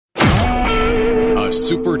a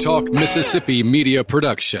Super Talk Mississippi media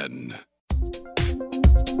production.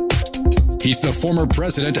 He's the former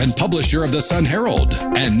president and publisher of the Sun Herald,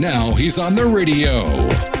 and now he's on the radio.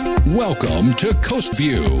 Welcome to Coast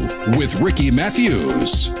View with Ricky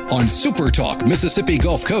Matthews on Super Talk Mississippi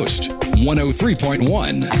Gulf Coast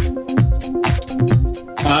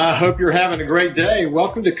 103.1. I hope you're having a great day.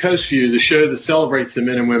 Welcome to Coast View, the show that celebrates the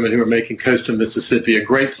men and women who are making coastal Mississippi a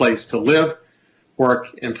great place to live, work,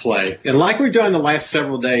 and play. And like we've done the last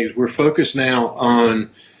several days, we're focused now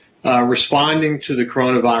on responding to the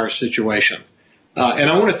coronavirus situation. And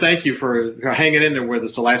I want to thank you for hanging in there with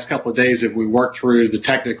us the last couple of days as we work through the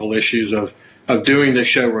technical issues of doing this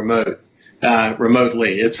show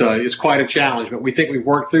remotely. It's quite a challenge, but we think we've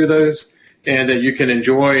worked through those and that you can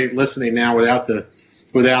enjoy listening now without the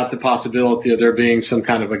possibility of there being some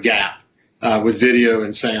kind of a gap with video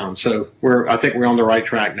and sound. So I think we're on the right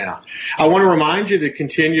track now. I want to remind you to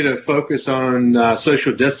continue to focus on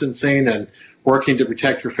social distancing and working to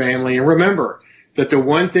protect your family. And remember that the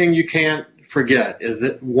one thing you can't forget is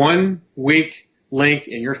that one weak link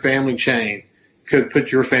in your family chain could put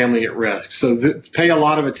your family at risk. So pay a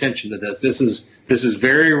lot of attention to this. This is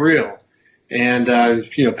very real. And,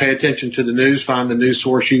 pay attention to the news, find the news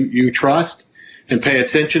source you trust and pay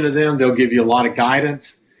attention to them. They'll give you a lot of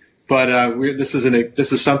guidance. But this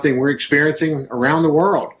is something we're experiencing around the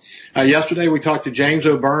world. Yesterday we talked to James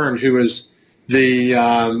O'Byrne, who is the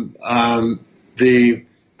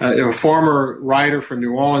former writer from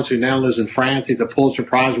New Orleans who now lives in France. He's a Pulitzer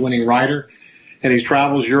Prize winning writer, and he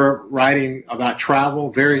travels Europe writing about travel.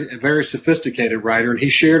 A very sophisticated writer, and he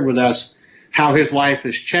shared with us how his life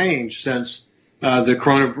has changed since the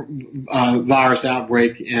coronavirus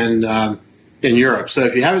outbreak in Europe. So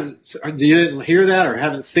if you didn't hear that or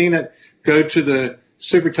haven't seen it, go to the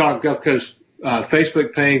Super Talk Gulf Coast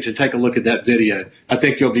Facebook page and take a look at that video. I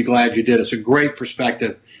think you'll be glad you did. It's a great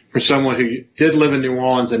perspective for someone who did live in New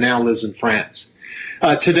Orleans and now lives in France.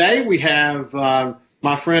 Today we have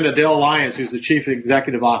my friend Adele Lyons, who's the Chief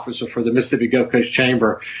Executive Officer for the Mississippi Gulf Coast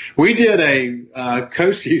Chamber. We did a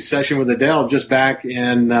Coast View session with Adele just back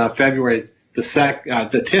in February the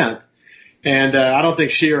 10th. And I don't think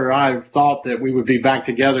she or I thought that we would be back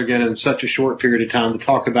together again in such a short period of time to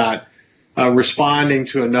talk about responding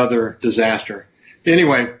to another disaster.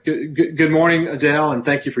 Anyway, good morning, Adele, and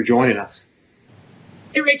thank you for joining us.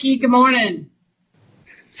 Hey, Ricky. Good morning.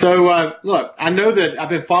 So, look, I know that I've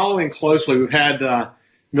been following closely. We've had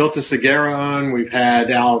Milton Segura on. We've had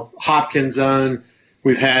Al Hopkins on.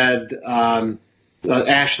 We've had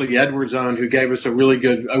Ashley Edwards on, who gave us a really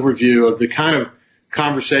good overview of the kind of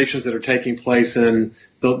conversations that are taking place in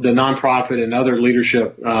the nonprofit and other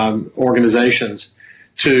leadership organizations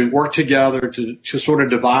to work together to sort of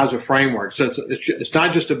devise a framework. So it's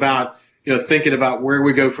not just about thinking about where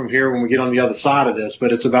we go from here when we get on the other side of this,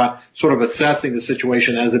 but it's about sort of assessing the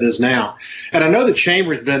situation as it is now. And I know the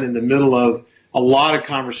Chamber has been in the middle of a lot of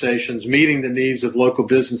conversations, meeting the needs of local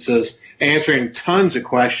businesses, answering tons of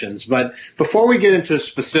questions. But before we get into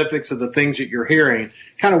specifics of the things that you're hearing,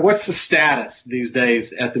 kind of what's the status these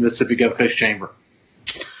days at the Mississippi Gulf Coast Chamber?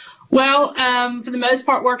 Well, for the most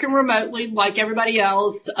part, working remotely like everybody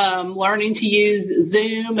else, learning to use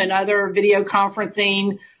Zoom and other video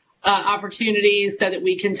conferencing opportunities so that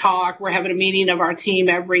we can talk. We're having a meeting of our team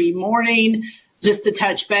every morning just to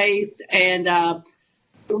touch base and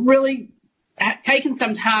really taken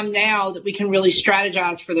some time now that we can really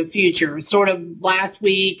strategize for the future. Sort of last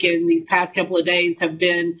week and these past couple of days have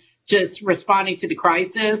been just responding to the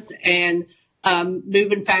crisis and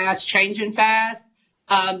moving fast, changing fast.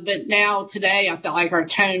 But now today I felt like our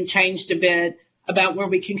tone changed a bit about where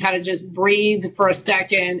we can kind of just breathe for a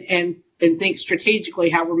second and think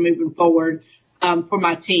strategically how we're moving forward for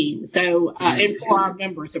my team. So and for our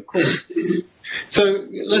members, of course. So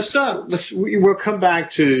we'll come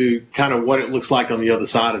back to kind of what it looks like on the other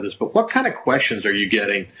side of this, but what kind of questions are you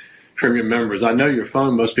getting from your members? I know your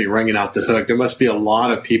phone must be ringing out the hook. There must be a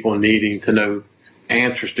lot of people needing to know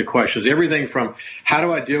answers to questions. Everything from how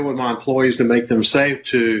do I deal with my employees to make them safe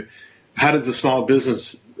to how does the Small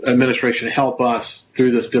Business Administration help us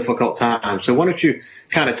through this difficult time? So why don't you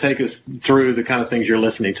kind of take us through the kind of things you're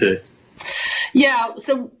listening to? Yeah,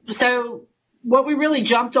 so what we really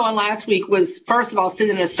jumped on last week was, first of all,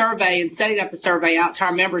 sending a survey and setting up a survey out to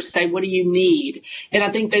our members to say, what do you need? And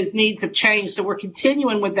I think those needs have changed. So we're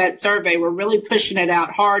continuing with that survey. We're really pushing it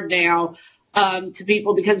out hard now to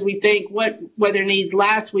people because we think what their needs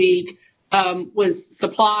last week was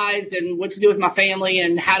supplies and what to do with my family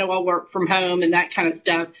and how do I work from home and that kind of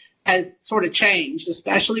stuff has sort of changed,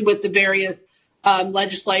 especially with the various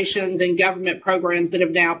legislations and government programs that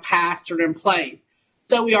have now passed or are in place.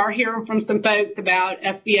 So we are hearing from some folks about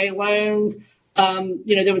SBA loans.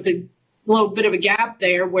 There was a little bit of a gap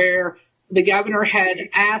there where the governor had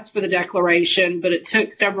asked for the declaration, but it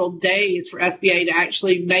took several days for SBA to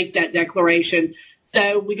actually make that declaration.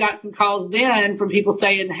 So we got some calls then from people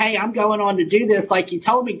saying, hey, I'm going on to do this like you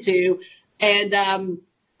told me to.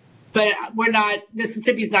 But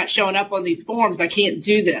Mississippi's not showing up on these forms. I can't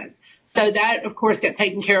do this. So that, of course, got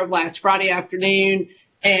taken care of last Friday afternoon,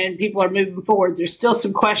 and people are moving forward. There's still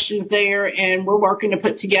some questions there, and we're working to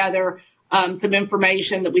put together some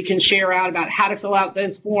information that we can share out about how to fill out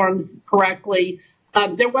those forms correctly.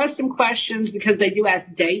 There was some questions because they do ask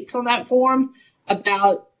dates on that form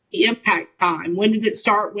about the impact time. When did it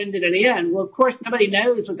start? When did it end? Well, of course, nobody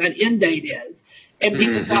knows what that end date is. And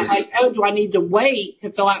people felt like, oh, do I need to wait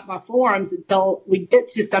to fill out my forms until we get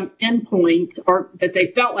to some endpoint or that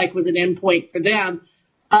they felt like was an endpoint for them?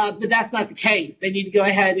 But that's not the case. They need to go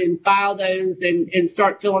ahead and file those and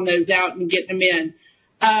start filling those out and getting them in.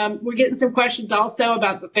 We're getting some questions also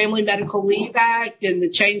about the Family Medical Leave Act and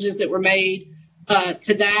the changes that were made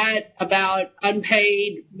to that about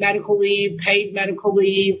unpaid medical leave, paid medical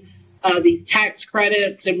leave, these tax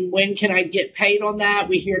credits, and when can I get paid on that?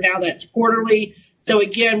 We hear now that's quarterly. So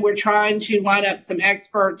again, we're trying to line up some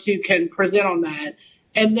experts who can present on that.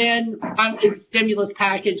 And then finally, the stimulus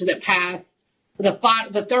package that passed,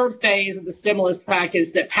 the third phase of the stimulus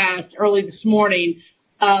package that passed early this morning.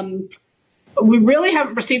 We really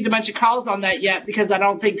haven't received a bunch of calls on that yet because I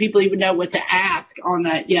don't think people even know what to ask on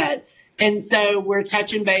that yet. And so we're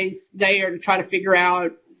touching base there to try to figure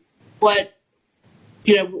out what's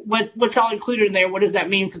all included in there. What does that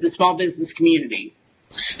mean for the small business community?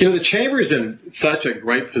 The chamber is in such a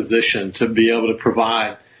great position to be able to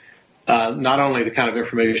provide not only the kind of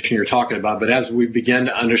information you're talking about, but as we begin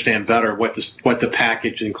to understand better what the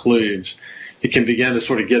package includes, you can begin to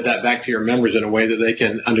sort of get that back to your members in a way that they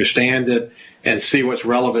can understand it and see what's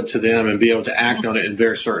relevant to them and be able to act on it in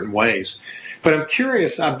very certain ways. But I'm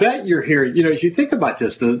curious, I bet you're here, if you think about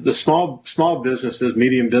this, the small businesses,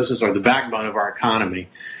 medium business are the backbone of our economy.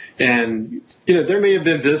 And, there may have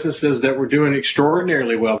been businesses that were doing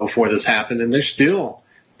extraordinarily well before this happened, and they're still,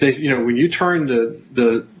 when you turn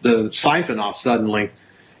the siphon off suddenly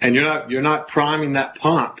and you're not priming that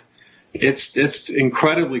pump, it's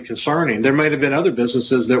incredibly concerning. There might have been other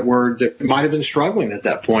businesses that might have been struggling at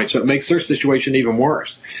that point, so it makes their situation even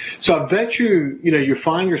worse. So I bet you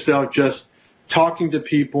find yourself just talking to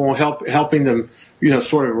people, helping them,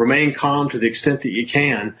 sort of remain calm to the extent that you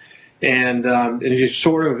can, and you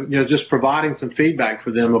sort of, just providing some feedback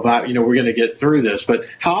for them about, we're going to get through this. But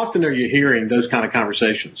how often are you hearing those kind of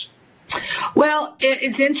conversations? Well,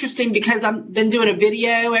 it's interesting because I've been doing a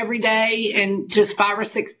video every day and just 5 or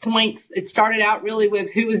 6 points. It started out really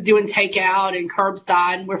with who was doing takeout and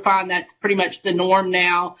curbside, and we're finding that's pretty much the norm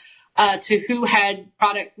now, to who had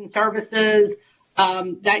products and services,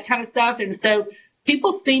 that kind of stuff. And so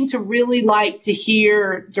people seem to really like to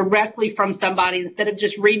hear directly from somebody instead of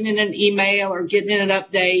just reading in an email or getting in an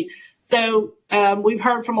update. So we've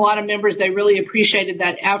heard from a lot of members they really appreciated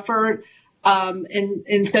that effort.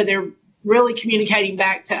 And so they're really communicating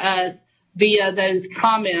back to us via those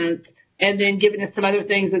comments and then giving us some other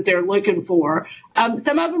things that they're looking for.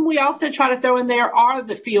 Some of them we also try to throw in there are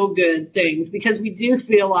the feel-good things because we do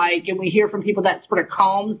feel like, and we hear from people that sort of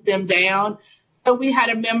calms them down. So we had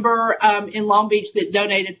a member in Long Beach that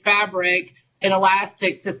donated fabric and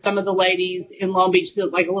elastic to some of the ladies in Long Beach,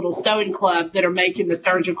 like a little sewing club that are making the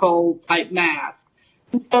surgical type mask.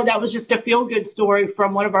 So that was just a feel-good story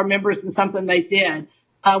from one of our members and something they did.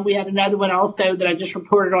 We had another one also that I just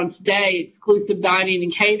reported on today, Exclusive Dining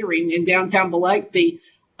and Catering in downtown Biloxi.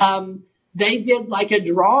 They did like a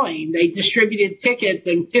drawing. They distributed tickets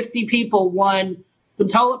and 50 people won some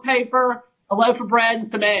toilet paper, a loaf of bread, and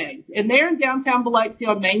some eggs. And they're in downtown Biloxi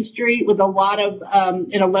on Main Street with a lot of,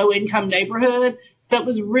 in a low-income neighborhood that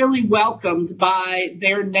was really welcomed by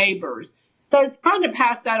their neighbors. So it's trying to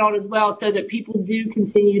pass that on as well so that people do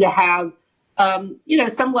continue to have,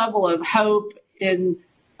 some level of hope and,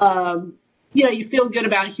 you feel good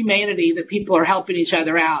about humanity that people are helping each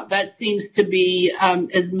other out. That seems to be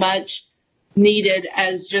as much needed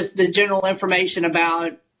as just the general information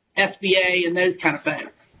about SBA and those kind of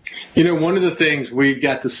folks. One of the things we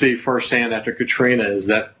got to see firsthand after Katrina is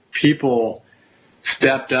that people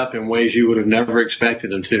stepped up in ways you would have never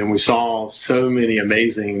expected them to, and we saw so many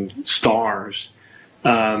amazing stars.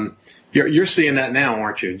 You're seeing that now,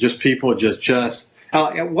 aren't you? Just people just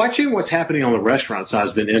watching what's happening on the restaurant side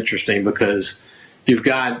has been interesting because you've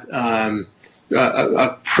got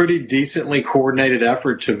a pretty decently coordinated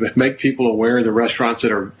effort to make people aware of the restaurants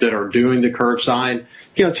that are doing the curbside.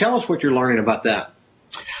 Tell us what you're learning about that.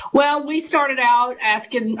 Well, we started out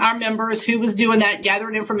asking our members who was doing that,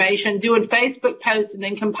 gathering information, doing Facebook posts, and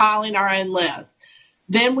then compiling our own list.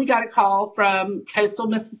 Then we got a call from Coastal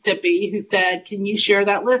Mississippi who said, can you share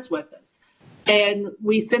that list with us? And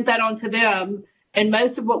we sent that on to them. And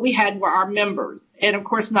most of what we had were our members. And of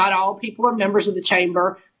course, not all people are members of the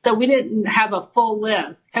chamber. So we didn't have a full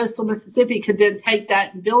list. Coastal Mississippi could then take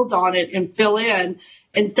that and build on it and fill in.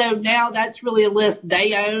 And so now that's really a list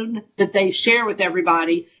they own that they share with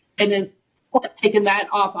everybody, and is taking that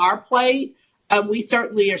off our plate. We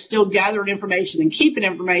certainly are still gathering information and keeping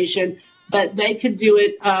information, but they could do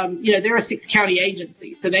it. They're a 6-county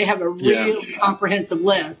agency, so they have a real comprehensive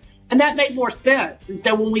list. And that made more sense. And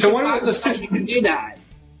so when we you can do that.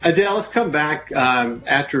 Adele, let's come back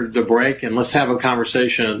after the break and let's have a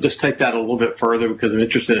conversation. Just take that a little bit further because I'm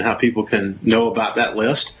interested in how people can know about that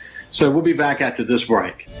list. So we'll be back after this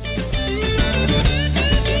break.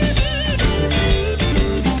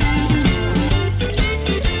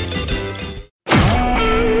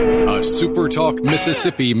 A SuperTalk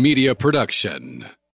Mississippi media production.